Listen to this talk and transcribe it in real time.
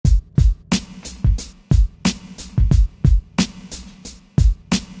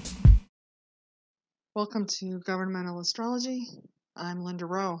Welcome to Governmental Astrology. I'm Linda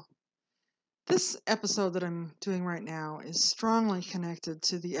Rowe. This episode that I'm doing right now is strongly connected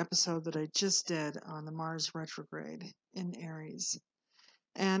to the episode that I just did on the Mars Retrograde in Aries.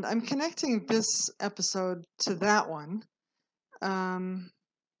 And I'm connecting this episode to that one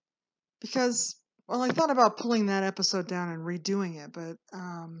because, well, I thought about pulling that episode down and redoing it, but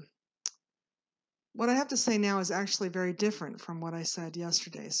what I have to say now is actually very different from what I said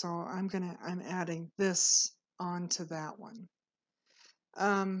yesterday. So I'm adding this onto that one.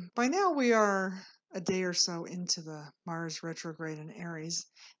 By now we are a day or so into the Mars retrograde in Aries,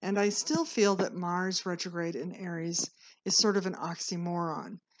 and I still feel that Mars retrograde in Aries is sort of an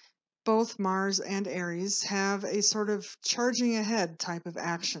oxymoron. Both Mars and Aries have a sort of charging ahead type of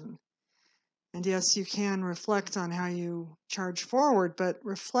action. And yes, you can reflect on how you charge forward, but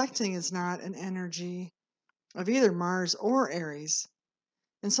reflecting is not an energy of either Mars or Aries.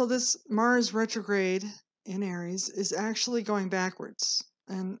 And so this Mars retrograde in Aries is actually going backwards.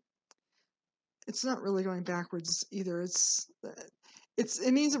 And it's not really going backwards either.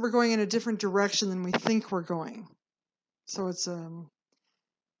 It means that we're going in a different direction than we think we're going. So it's going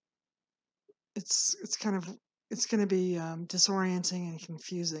to be disorienting and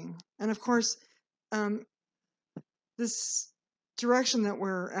confusing. And of course, this direction that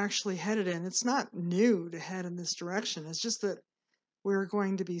we're actually headed in, it's not new to head in this direction. It's just that we're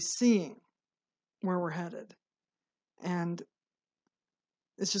going to be seeing where we're headed. And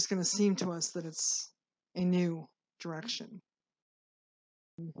it's just going to seem to us that it's a new direction.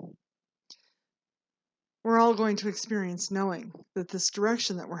 We're all going to experience knowing that this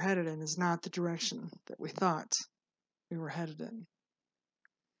direction that we're headed in is not the direction that we thought we were headed in.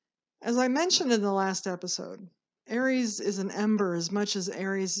 As I mentioned in the last episode, Aries is an ember as much as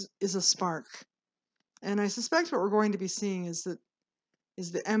Aries is a spark. And I suspect what we're going to be seeing is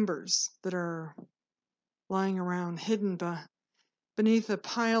the embers that are lying around hidden beneath a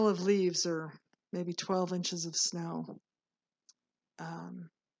pile of leaves or maybe 12 inches of snow.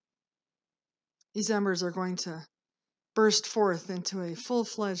 These embers are going to burst forth into a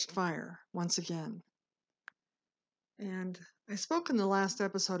full-fledged fire once again. And I spoke in the last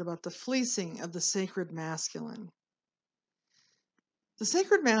episode about the fleecing of the sacred masculine. The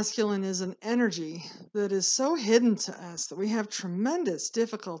sacred masculine is an energy that is so hidden to us that we have tremendous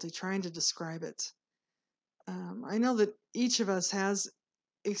difficulty trying to describe it. I know that each of us has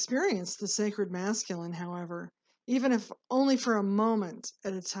experienced the sacred masculine, however, even if only for a moment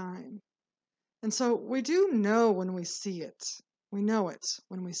at a time. And so we do know when we see it. We know it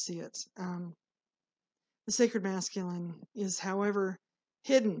when we see it. The sacred masculine is, however,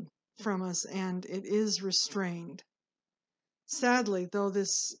 hidden from us, and it is restrained. Sadly, though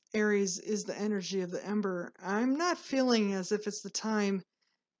this Aries is the energy of the ember, I'm not feeling as if it's the time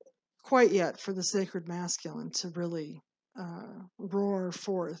quite yet for the sacred masculine to really roar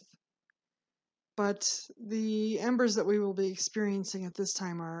forth. But the embers that we will be experiencing at this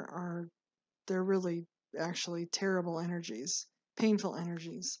time they're really actually terrible energies, painful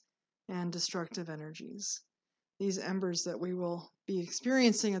energies, and destructive energies. These embers that we will be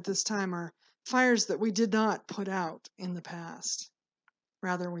experiencing at this time are fires that we did not put out in the past.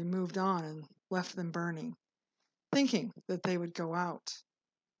 Rather, we moved on and left them burning, thinking that they would go out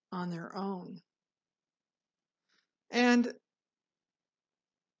on their own. And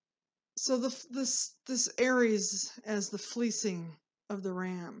so this Aries as the fleecing of the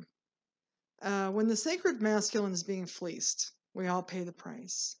ram. When the sacred masculine is being fleeced, we all pay the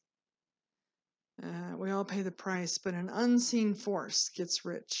price. We all pay the price, but an unseen force gets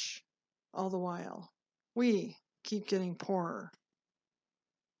rich all the while. We keep getting poorer.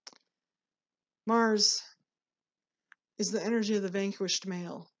 Mars is the energy of the vanquished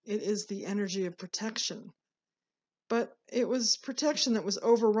male. It is the energy of protection. But it was protection that was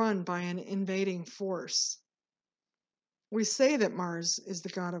overrun by an invading force. We say that Mars is the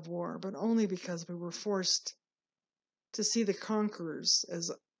god of war, but only because we were forced to see the conquerors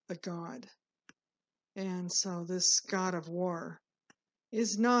as a god. And so this god of war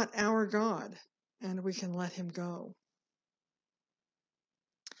is not our god, and we can let him go.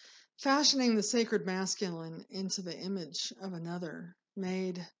 Fashioning the sacred masculine into the image of another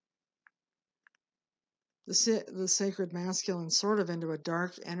made the sacred masculine sort of into a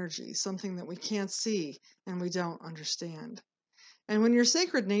dark energy, something that we can't see and we don't understand. And when your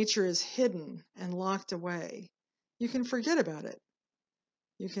sacred nature is hidden and locked away, you can forget about it.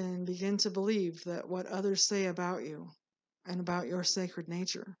 You can begin to believe that what others say about you and about your sacred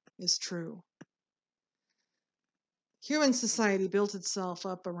nature is true. Human society built itself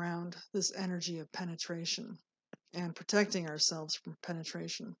up around this energy of penetration and protecting ourselves from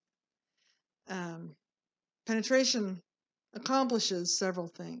penetration. penetration accomplishes several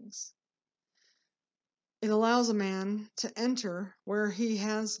things. It allows a man to enter where he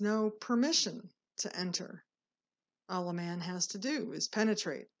has no permission to enter. All a man has to do is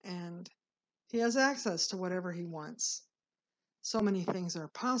penetrate, and he has access to whatever he wants. So many things are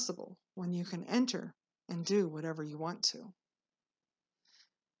possible when you can enter and do whatever you want to.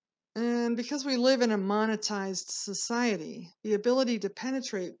 And because we live in a monetized society, the ability to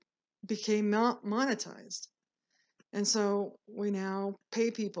penetrate became monetized. And so we now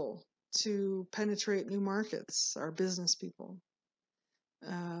pay people to penetrate new markets, our business people.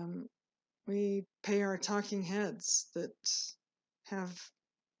 We pay our talking heads that have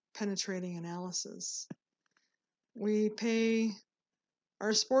penetrating analysis. We pay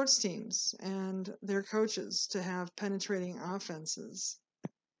our sports teams and their coaches to have penetrating offenses.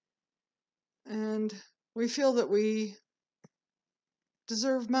 And we feel that we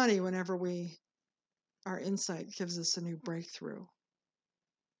deserve money whenever our insight gives us a new breakthrough.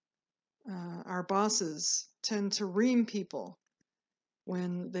 Our bosses tend to ream people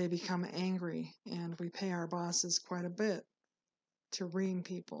when they become angry, and we pay our bosses quite a bit to ream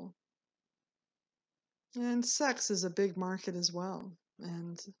people. And sex is a big market as well.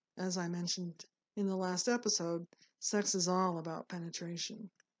 And as I mentioned in the last episode, sex is all about penetration.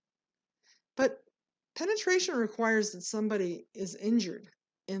 But penetration requires that somebody is injured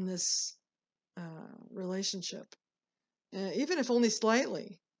in this relationship, even if only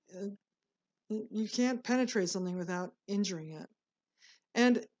slightly. You can't penetrate something without injuring it.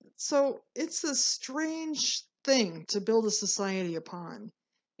 And so it's a strange thing to build a society upon.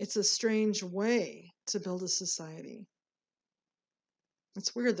 It's a strange way to build a society.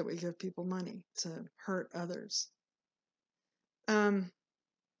 It's weird that we give people money to hurt others.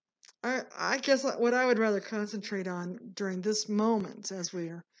 I guess what I would rather concentrate on during this moment as we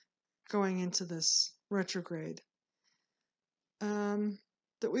are going into this retrograde,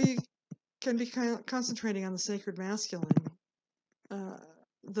 that we can be concentrating on the sacred masculine,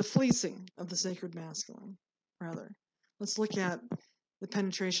 the fleecing of the sacred masculine, rather. Let's look at the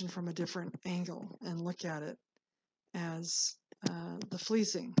penetration from a different angle and look at it as the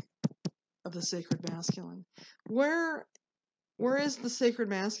fleecing of the sacred masculine. Where is the sacred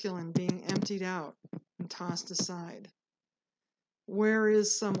masculine being emptied out and tossed aside? Where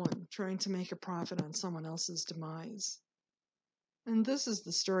is someone trying to make a profit on someone else's demise? And this is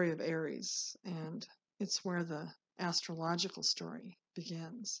the story of Aries, and it's where the astrological story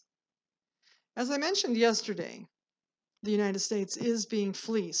begins. As I mentioned yesterday, the United States is being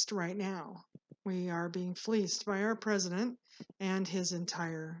fleeced right now. We are being fleeced by our president and his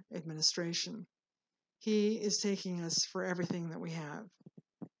entire administration. He is taking us for everything that we have.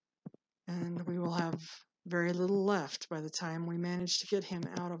 And we will have very little left by the time we manage to get him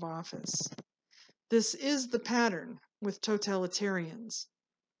out of office. This is the pattern with totalitarians.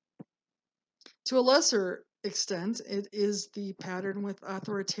 To a lesser extent, it is the pattern with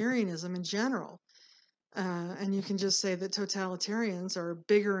authoritarianism in general. And you can just say that totalitarians are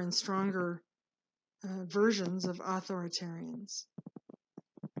bigger and stronger versions of authoritarians.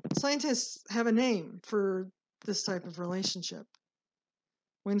 Scientists have a name for this type of relationship.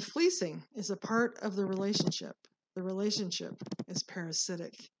 When fleecing is a part of the relationship is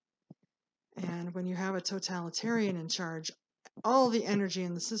parasitic. And when you have a totalitarian in charge, all the energy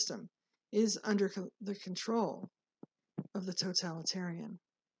in the system is under the control of the totalitarian.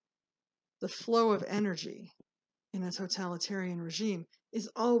 The flow of energy in a totalitarian regime is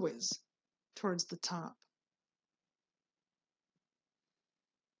always towards the top.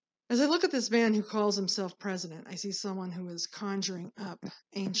 As I look at this man who calls himself president, I see someone who is conjuring up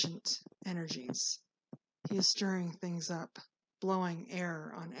ancient energies. He is stirring things up, blowing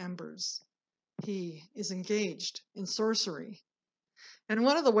air on embers. He is engaged in sorcery. And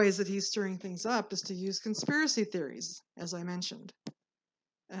one of the ways that he's stirring things up is to use conspiracy theories, as I mentioned.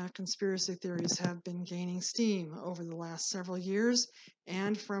 Conspiracy theories have been gaining steam over the last several years,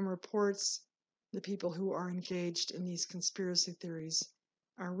 and from reports, the people who are engaged in these conspiracy theories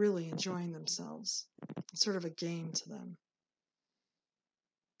are really enjoying themselves. It's sort of a game to them.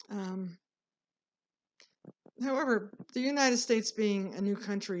 However, the United States being a new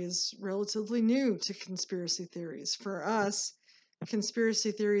country is relatively new to conspiracy theories. For us,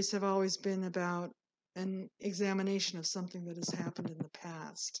 conspiracy theories have always been about an examination of something that has happened in the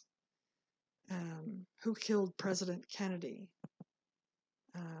past. Who killed President Kennedy?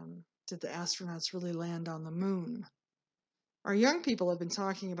 Did the astronauts really land on the moon? Our young people have been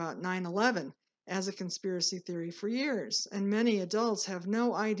talking about 9/11 as a conspiracy theory for years, and many adults have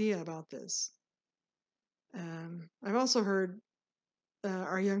no idea about this. I've also heard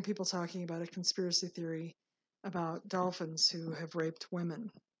our young people talking about a conspiracy theory about dolphins who have raped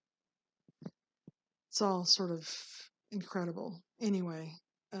women. It's all sort of incredible. Anyway,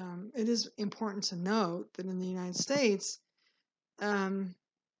 it is important to note that in the United States, not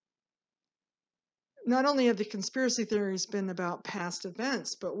only have the conspiracy theories been about past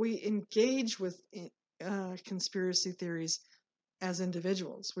events, but we engage with conspiracy theories as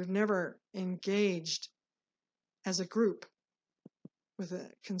individuals. We've never engaged as a group with a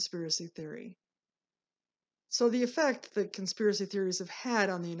conspiracy theory. So the effect that conspiracy theories have had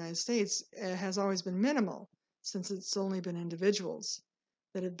on the United States has always been minimal, since it's only been individuals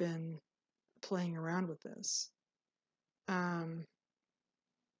that have been playing around with this.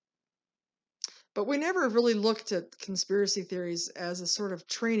 But we never really looked at conspiracy theories as a sort of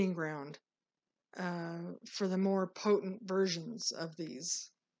training ground for the more potent versions of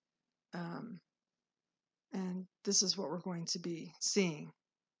these. And this is what we're going to be seeing,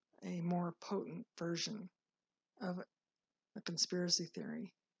 a more potent version of a conspiracy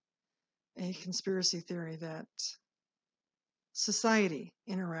theory. A conspiracy theory that society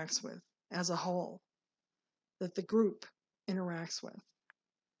interacts with as a whole, that the group interacts with.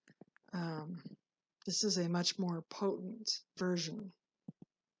 This is a much more potent version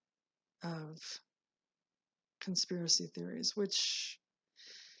of conspiracy theories, which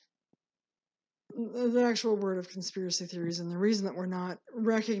the actual word of conspiracy theories, and the reason that we're not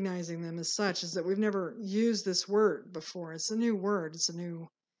recognizing them as such is that we've never used this word before. It's a new word, it's a new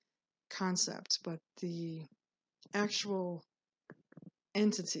concept, but the actual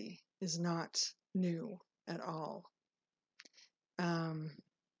entity is not new at all.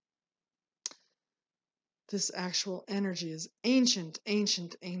 This actual energy is ancient,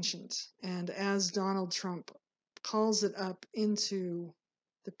 ancient, ancient. And as Donald Trump calls it up into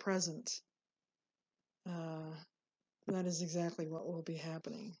the present, that is exactly what will be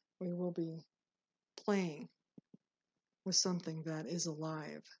happening. We will be playing with something that is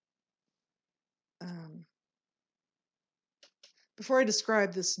alive. Before I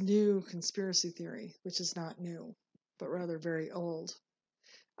describe this new conspiracy theory, which is not new, but rather very old,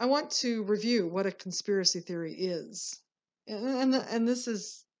 I want to review what a conspiracy theory is. And this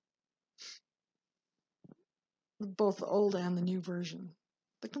is both the old and the new version.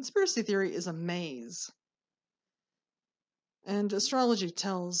 The conspiracy theory is a maze. And astrology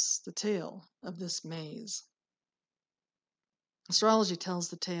tells the tale of this maze. Astrology tells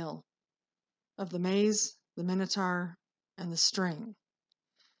the tale of the maze, the Minotaur, and the string.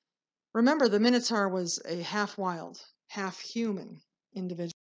 Remember, the Minotaur was a half-wild, half-human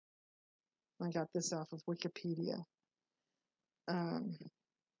individual. I got this off of Wikipedia.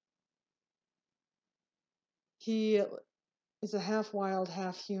 He is a half-wild,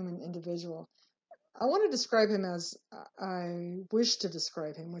 half-human individual. I want to describe him as I wish to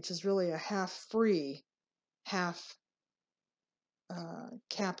describe him, which is really a half-free,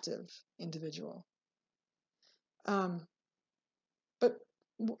 half-captive individual. But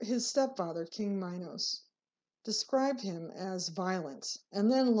his stepfather, King Minos, described him as violent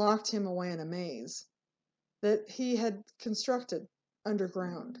and then locked him away in a maze that he had constructed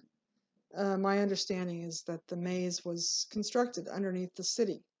underground. My understanding is that the maze was constructed underneath the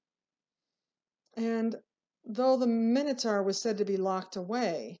city. And though the Minotaur was said to be locked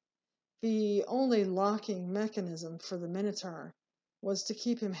away, the only locking mechanism for the Minotaur was to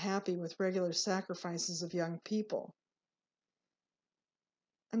keep him happy with regular sacrifices of young people.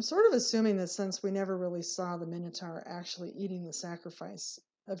 I'm sort of assuming that since we never really saw the Minotaur actually eating the sacrifice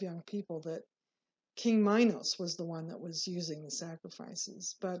of young people, that King Minos was the one that was using the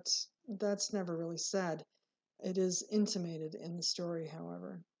sacrifices, but that's never really said. It is intimated in the story,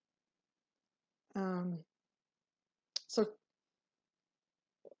 however. So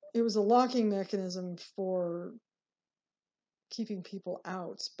it was a locking mechanism for keeping people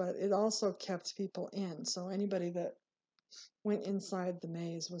out, but it also kept people in. So anybody that went inside the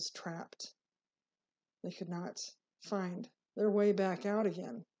maze was trapped. They could not find their way back out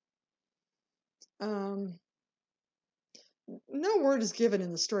again. No word is given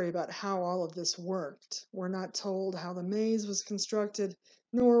in the story about how all of this worked. We're not told how the maze was constructed,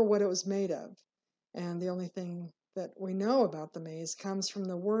 nor what it was made of. And the only thing that we know about the maze comes from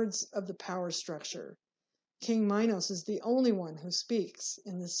the words of the power structure. King Minos is the only one who speaks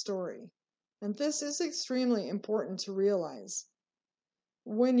in this story. And this is extremely important to realize.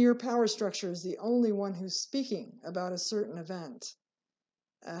 When your power structure is the only one who's speaking about a certain event,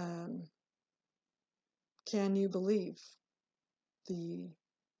 can you believe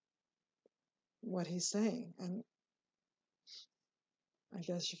what he's saying? And I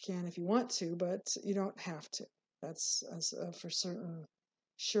guess you can if you want to, but you don't have to. That's for certain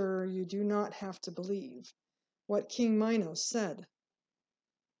sure. You do not have to believe what King Minos said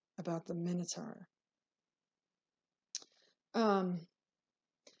about the Minotaur.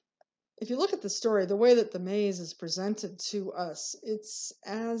 If you look at the story, the way that the maze is presented to us, it's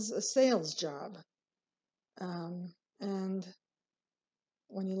as a sales job. And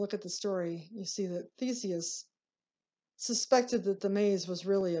when you look at the story, you see that Theseus suspected that the maze was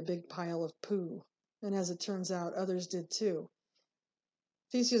really a big pile of poo. And as it turns out, others did too.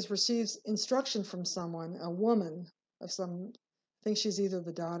 Theseus receives instruction from someone, a woman of some, I think she's either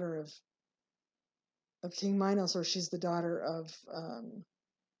the daughter of King Minos or she's the daughter of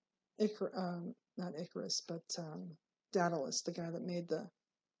not Icarus, but Daedalus, the guy that made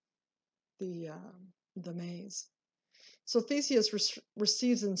the maze. So Theseus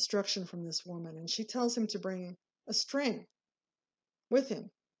receives instruction from this woman, and she tells him to bring a string with him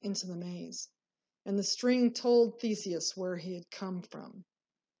into the maze. And the string told Theseus where he had come from.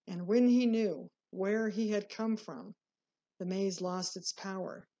 And when he knew where he had come from, the maze lost its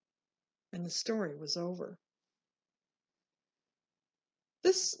power, and the story was over.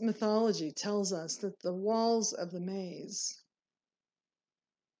 This mythology tells us that the walls of the maze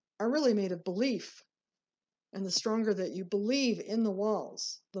are really made of belief, and the stronger that you believe in the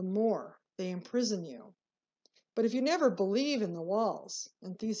walls, the more they imprison you. But if you never believe in the walls,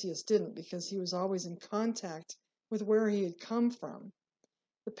 and Theseus didn't because he was always in contact with where he had come from,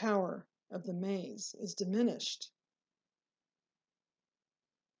 the power of the maze is diminished.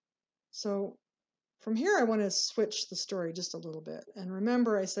 So from here, I want to switch the story just a little bit. And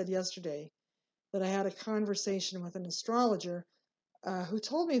remember, I said yesterday that I had a conversation with an astrologer who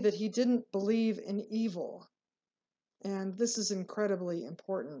told me that he didn't believe in evil. And this is incredibly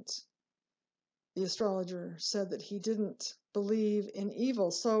important. The astrologer said that he didn't believe in evil.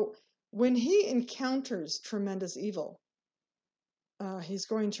 So when he encounters tremendous evil, he's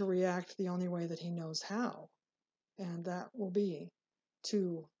going to react the only way that he knows how. And that will be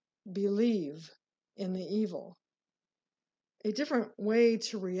to believe in the evil. A different way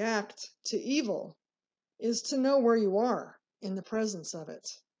to react to evil is to know where you are in the presence of it.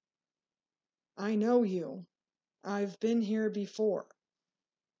 I know you. I've been here before.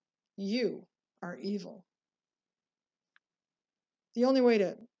 You are evil. The only way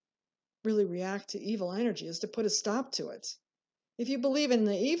to really react to evil energy is to put a stop to it. If you believe in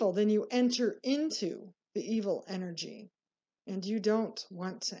the evil, then you enter into the evil energy, and you don't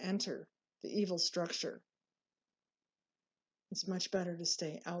want to enter the evil structure. It's much better to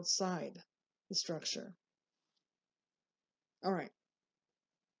stay outside the structure. All right.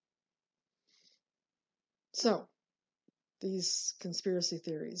 So, these conspiracy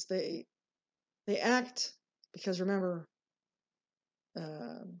theories, they act because, remember,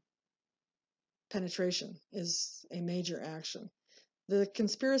 penetration is a major action. The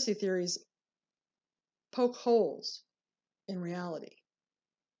conspiracy theories poke holes in reality.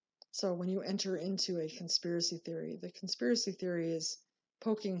 So when you enter into a conspiracy theory, the conspiracy theory is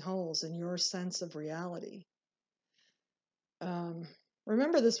poking holes in your sense of reality.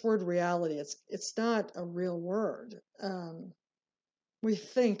 Remember this word reality. It's not a real word. We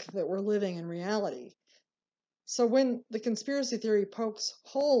think that we're living in reality. So when the conspiracy theory pokes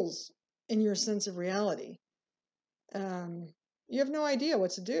holes in your sense of reality, you have no idea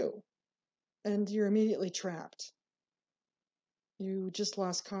what to do, and you're immediately trapped. You just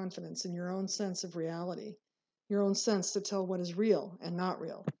lost confidence in your own sense of reality, your own sense to tell what is real and not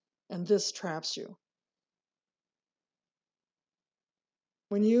real, and this traps you.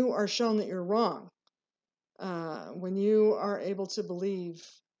 When you are shown that you're wrong, when you are able to believe,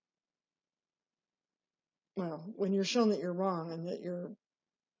 when you're shown that you're wrong and that your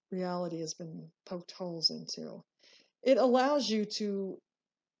reality has been poked holes into, it allows you to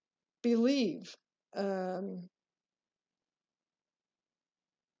believe the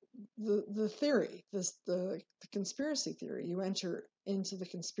theory, the conspiracy theory. You enter into the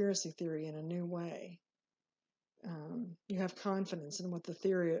conspiracy theory in a new way. You have confidence in what the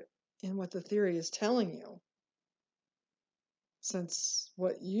theory is telling you, since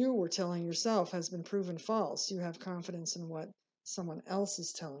what you were telling yourself has been proven false. You have confidence in what someone else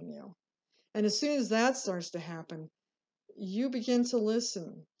is telling you, and as soon as that starts to happen, you begin to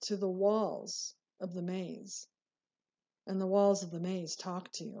listen to the walls of the maze, and the walls of the maze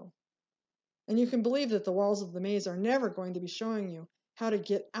talk to you. And you can believe that the walls of the maze are never going to be showing you how to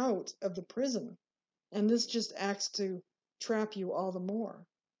get out of the prison. And this just acts to trap you all the more.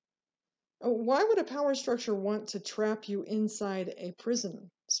 Why would a power structure want to trap you inside a prison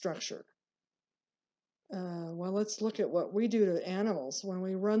structure? Well, let's look at what we do to animals when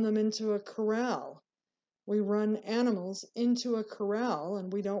we run them into a corral. We run animals into a corral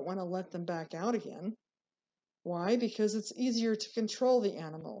and we don't want to let them back out again. Why? Because it's easier to control the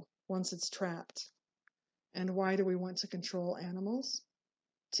animal once it's trapped. And why do we want to control animals?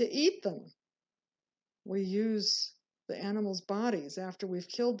 To eat them. We use the animals' bodies after we've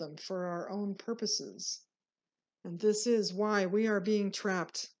killed them for our own purposes. And this is why we are being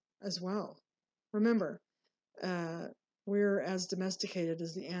trapped as well. Remember, we're as domesticated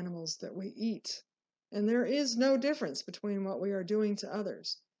as the animals that we eat. And there is no difference between what we are doing to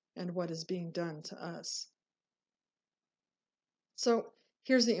others and what is being done to us. So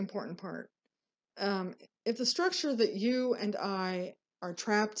here's the important part. If the structure that you and I are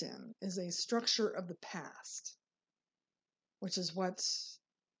trapped in is a structure of the past, which is what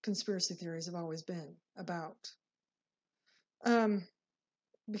conspiracy theories have always been about,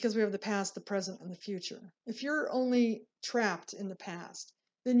 because we have the past, the present, and the future. If you're only trapped in the past,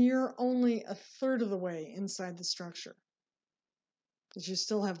 then you're only a third of the way inside the structure, because you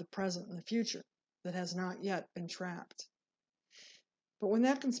still have the present and the future that has not yet been trapped. But when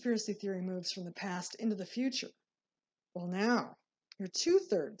that conspiracy theory moves from the past into the future, well, now you're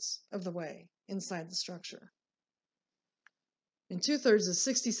 2/3 of the way inside the structure. And 2/3 is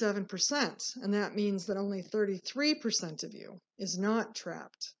 67%, and that means that only 33% of you is not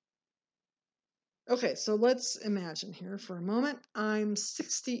trapped. Okay, so let's imagine here for a moment I'm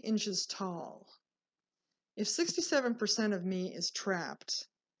 60 inches tall. If 67% of me is trapped,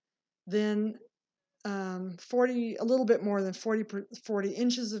 then a little bit more than 40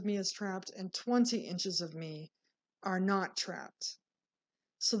 inches of me is trapped, and 20 inches of me are not trapped.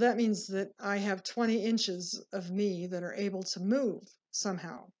 So that means that I have 20 inches of me that are able to move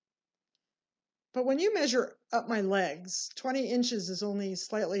somehow. But when you measure up my legs, 20 inches is only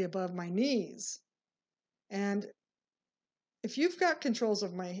slightly above my knees. And if you've got control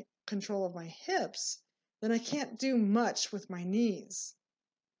of my hips, then I can't do much with my knees.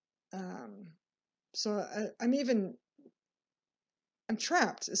 So I'm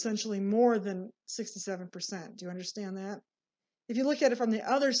trapped essentially more than 67%. Do you understand that? If you look at it from the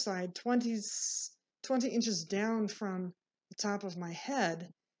other side, 20 inches down from the top of my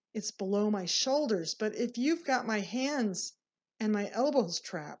head, it's below my shoulders. But if you've got my hands and my elbows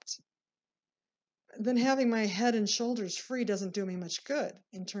trapped, then having my head and shoulders free doesn't do me much good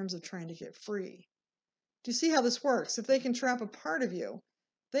in terms of trying to get free. Do you see how this works? If they can trap a part of you,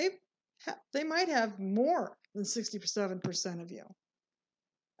 they might have more than 67% of you.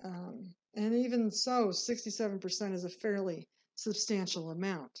 And even so, 67% is a fairly substantial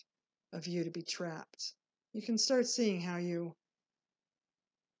amount of you to be trapped. You can start seeing how you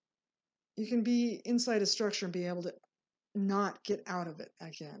can be inside a structure and be able to not get out of it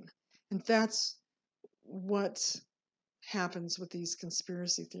again. And that's what happens with these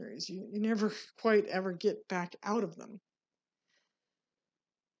conspiracy theories. You never quite ever get back out of them.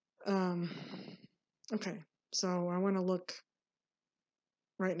 Okay, so I want to look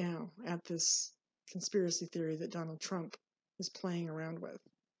right now at this conspiracy theory that Donald Trump is playing around with.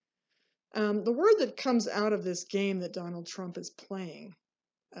 The word that comes out of this game that Donald Trump is playing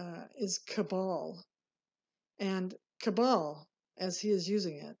is cabal. And cabal, as he is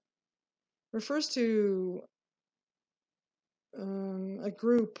using it, refers to a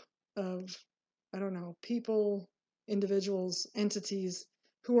group of, people, individuals, entities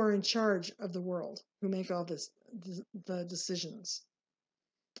who are in charge of the world, who make all the decisions.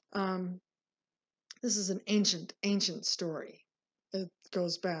 This is an ancient story. It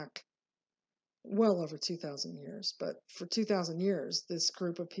goes back well over 2,000 years, but for 2,000 years, this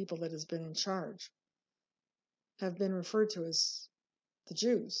group of people that has been in charge have been referred to as the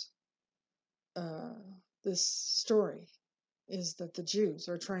Jews. This story is that the Jews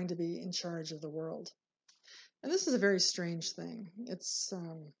are trying to be in charge of the world. And this is a very strange thing. It's, I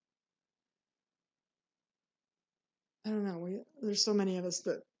don't know, there's so many of us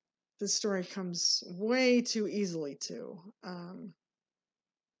that this story comes way too easily to.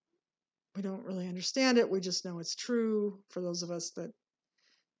 We don't really understand it. We just know it's true for those of us that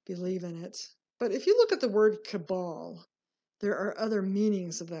believe in it. But if you look at the word cabal, there are other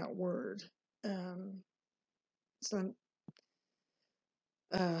meanings of that word. It's not,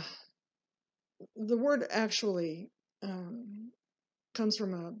 the word actually comes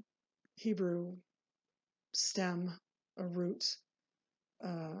from a Hebrew stem, a root,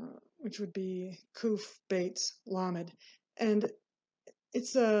 which would be kuf, beit, lamed. And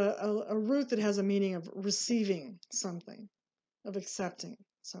it's a root that has a meaning of receiving something, of accepting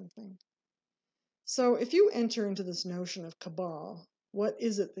something. So if you enter into this notion of cabal, what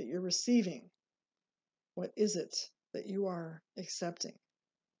is it that you're receiving? What is it that you are accepting?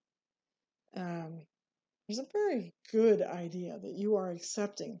 There's a very good idea that you are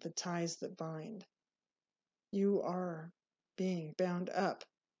accepting the ties that bind. you are being bound up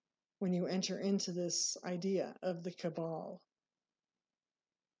when you enter into this idea of the cabal.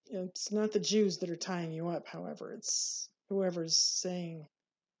 It's not the Jews that are tying you up, however. It's whoever's saying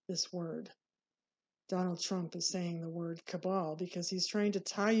this word. Donald Trump is saying the word cabal because he's trying to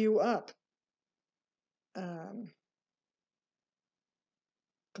tie you up.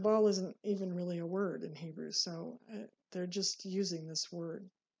 Cabal isn't even really a word in Hebrew, so they're just using this word.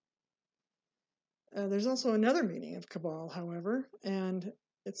 There's also another meaning of cabal, however, and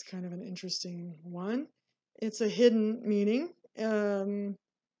it's kind of an interesting one. It's a hidden meaning in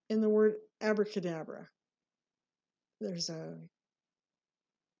the word abracadabra. There's an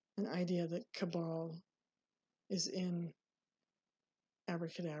idea that cabal is in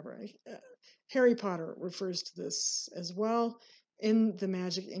abracadabra. Harry Potter refers to this as well. In the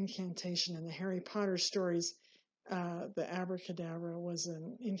magic incantation in the Harry Potter stories, the abracadabra was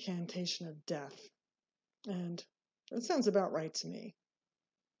an incantation of death. And that sounds about right to me.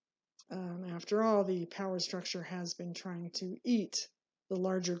 After all, the power structure has been trying to eat the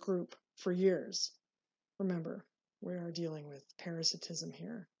larger group for years. Remember, we are dealing with parasitism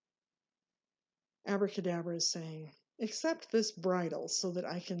here. Abracadabra is saying, accept this bridle so that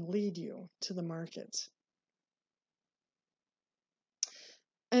I can lead you to the market.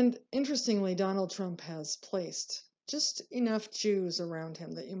 And interestingly, Donald Trump has placed just enough Jews around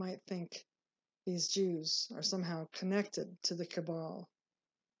him that you might think these Jews are somehow connected to the cabal.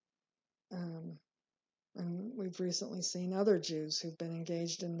 And we've recently seen other Jews who've been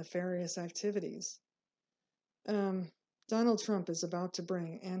engaged in nefarious activities. Donald Trump is about to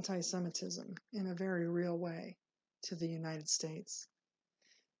bring anti-Semitism in a very real way to the United States.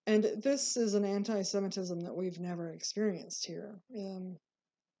 And this is an anti-Semitism that we've never experienced here.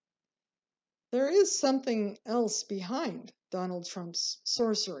 There is something else behind Donald Trump's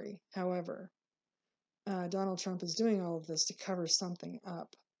sorcery, however. Donald Trump is doing all of this to cover something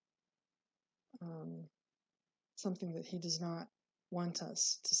up, something that he does not want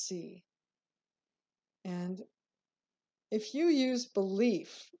us to see. And if you use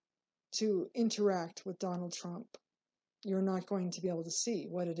belief to interact with Donald Trump, you're not going to be able to see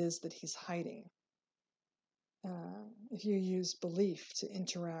what it is that he's hiding. If you use belief to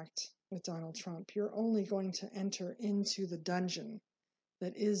interact with Donald Trump, you're only going to enter into the dungeon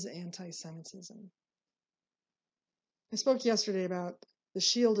that is anti-Semitism. I spoke yesterday about the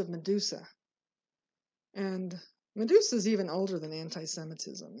shield of Medusa. And Medusa is even older than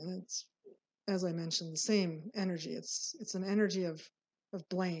anti-Semitism. And it's, as I mentioned, the same energy. It's an energy of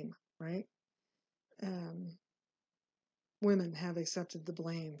blame, right? Women have accepted the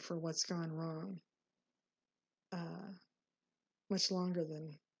blame for what's gone wrong much longer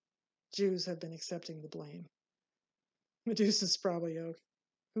than Jews have been accepting the blame. Medusa's probably,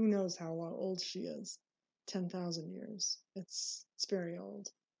 who knows how old she is, 10,000 years. It's very old.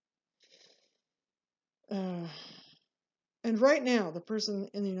 And right now, the person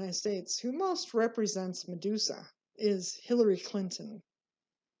in the United States who most represents Medusa is Hillary Clinton.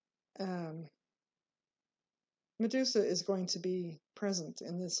 Medusa is going to be present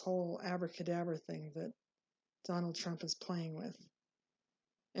in this whole abracadabra thing that Donald Trump is playing with.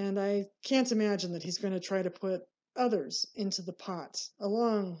 And I can't imagine that he's going to try to put others into the pot,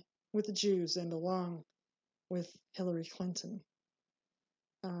 along with the Jews and along with Hillary Clinton.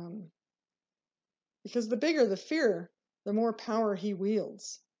 Because the bigger the fear, the more power he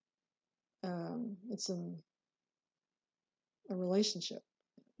wields. It's a relationship.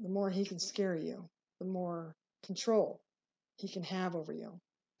 The more he can scare you, the more control he can have over you.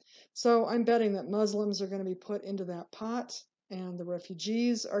 So I'm betting that Muslims are going to be put into that pot, and the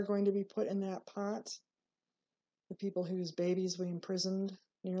refugees are going to be put in that pot. The people whose babies we imprisoned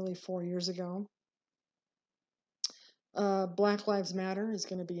nearly 4 years ago. Black Lives Matter is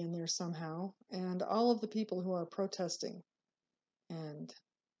going to be in there somehow, and all of the people who are protesting and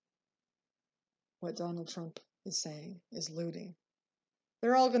what Donald Trump is saying is looting.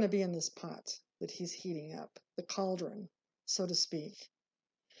 They're all going to be in this pot that he's heating up, the cauldron, so to speak.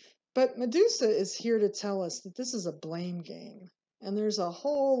 But Medusa is here to tell us that this is a blame game, and there's a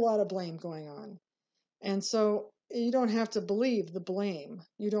whole lot of blame going on. And so you don't have to believe the blame.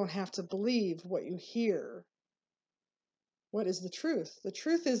 You don't have to believe what you hear. What is the truth? The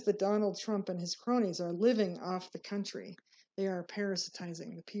truth is that Donald Trump and his cronies are living off the country. They are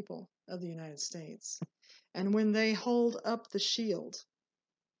parasitizing the people of the United States. And when they hold up the shield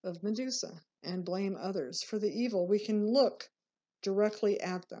of Medusa and blame others for the evil, we can look directly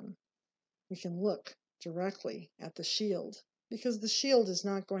at them. We can look directly at the shield, because the shield is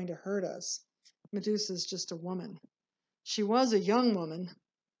not going to hurt us. Medusa is just a woman. She was a young woman.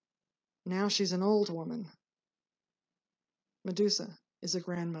 Now she's an old woman. Medusa is a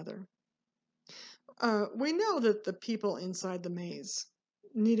grandmother. We know that the people inside the maze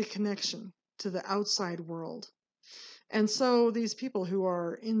need a connection to the outside world. And so these people who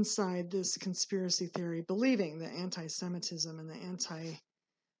are inside this conspiracy theory, believing the anti-Semitism and the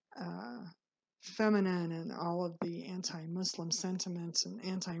anti-feminine and all of the anti-Muslim sentiments and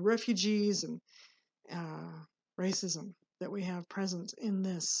anti-refugees and racism that we have present in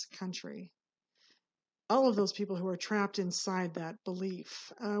this country, all of those people who are trapped inside that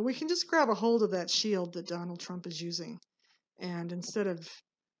belief, we can just grab a hold of that shield that Donald Trump is using. And instead of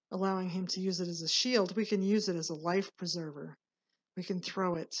allowing him to use it as a shield, we can use it as a life preserver. We can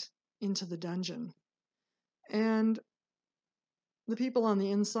throw it into the dungeon. And the people on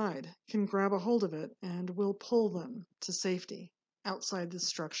the inside can grab a hold of it and we'll pull them to safety outside this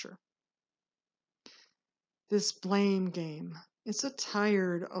structure. This blame game. It's a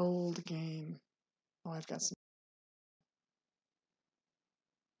tired, old game. Oh, I've got some.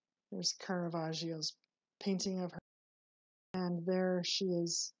 There's Caravaggio's painting of her. And there she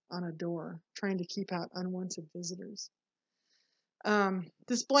is on a door, trying to keep out unwanted visitors.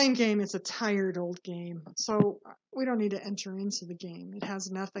 This blame game is a tired old game, so we don't need to enter into the game. It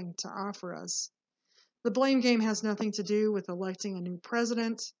has nothing to offer us. The blame game has nothing to do with electing a new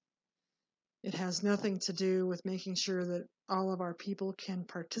president. It has nothing to do with making sure that all of our people can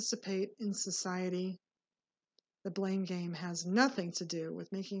participate in society. The blame game has nothing to do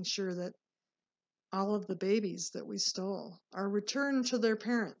with making sure that all of the babies that we stole are returned to their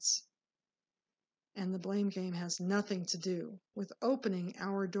parents. And the blame game has nothing to do with opening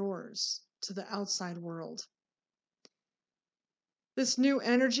our doors to the outside world. This new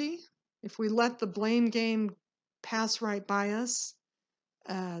energy, if we let the blame game pass right by us,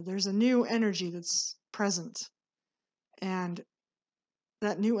 there's a new energy that's present. And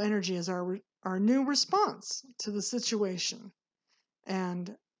that new energy is our new response to the situation.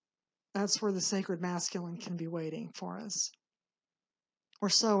 And that's where the sacred masculine can be waiting for us. We're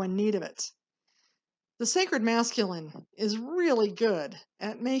so in need of it. The sacred masculine is really good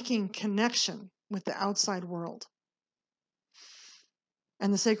at making connection with the outside world.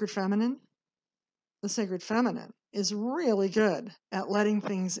 And the sacred feminine is really good at letting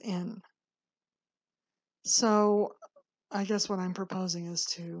things in. So I guess what I'm proposing is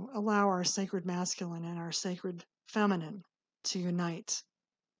to allow our sacred masculine and our sacred feminine to unite.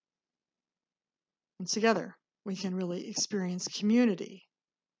 And together we can really experience community.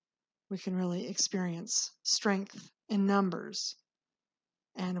 We can really experience strength in numbers.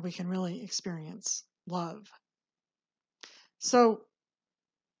 And we can really experience love. So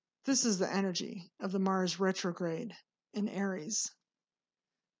this is the energy of the Mars Retrograde in Aries.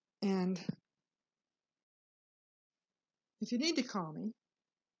 And if you need to call me,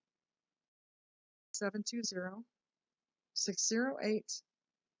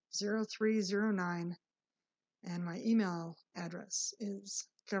 720-608-0309, and my email address is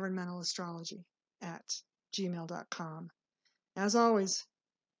governmentalastrology@gmail.com. As always,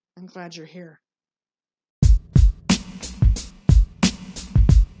 I'm glad you're here.